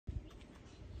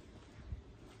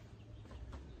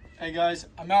Hey guys,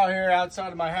 I'm out here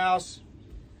outside of my house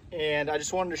and I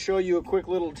just wanted to show you a quick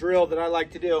little drill that I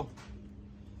like to do.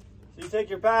 So you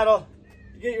take your paddle,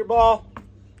 you get your ball,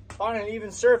 find an even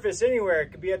surface anywhere.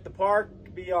 It could be at the park, it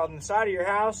could be on the side of your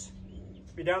house, it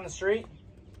could be down the street.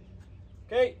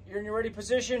 Okay, you're in your ready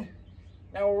position.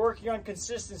 Now we're working on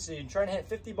consistency and trying to hit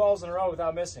 50 balls in a row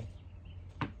without missing.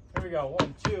 Here we go,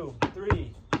 1, 2,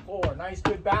 3, 4. Nice,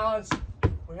 good balance.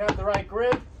 We have the right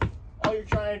grip. All you're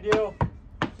trying to do,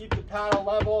 keep the paddle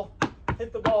level,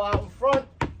 hit the ball out in front,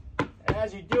 and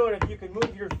as you do it, if you can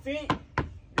move your feet, you're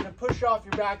going to push off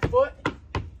your back foot,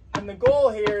 and the goal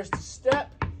here is to step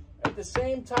at the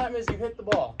same time as you hit the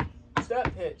ball.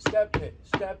 Step, hit, step, hit,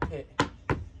 step, hit.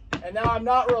 And now I'm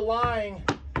not relying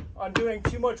on doing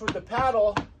too much with the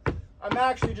paddle, I'm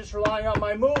actually just relying on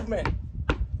my movement.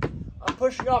 I'm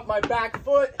pushing off my back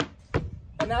foot,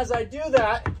 and as I do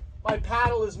that, my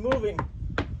paddle is moving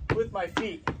with my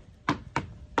feet.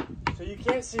 So you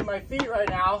can't see my feet right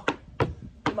now,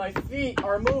 but my feet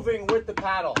are moving with the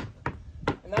paddle.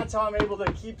 And that's how I'm able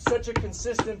to keep such a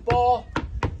consistent ball,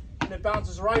 and it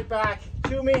bounces right back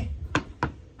to me,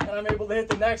 and I'm able to hit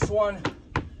the next one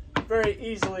very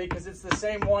easily because it's the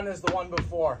same one as the one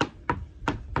before.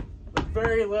 With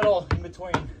very little in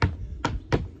between.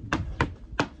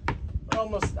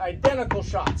 Almost identical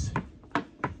shots.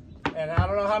 And I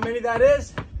don't know how many that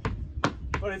is,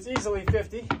 but it's easily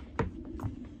 50.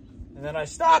 And then I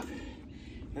stop,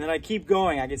 and then I keep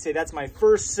going. I can say that's my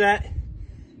first set,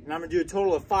 and I'm gonna do a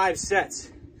total of 5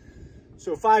 sets.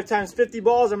 So 5 times 50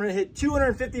 balls, I'm gonna hit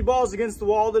 250 balls against the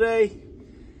wall today.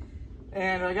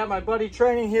 And I got my buddy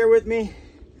training here with me.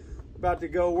 About to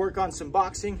go work on some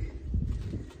boxing.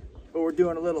 But we're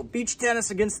doing a little beach tennis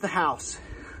against the house.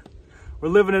 We're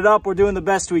living it up, we're doing the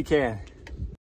best we can.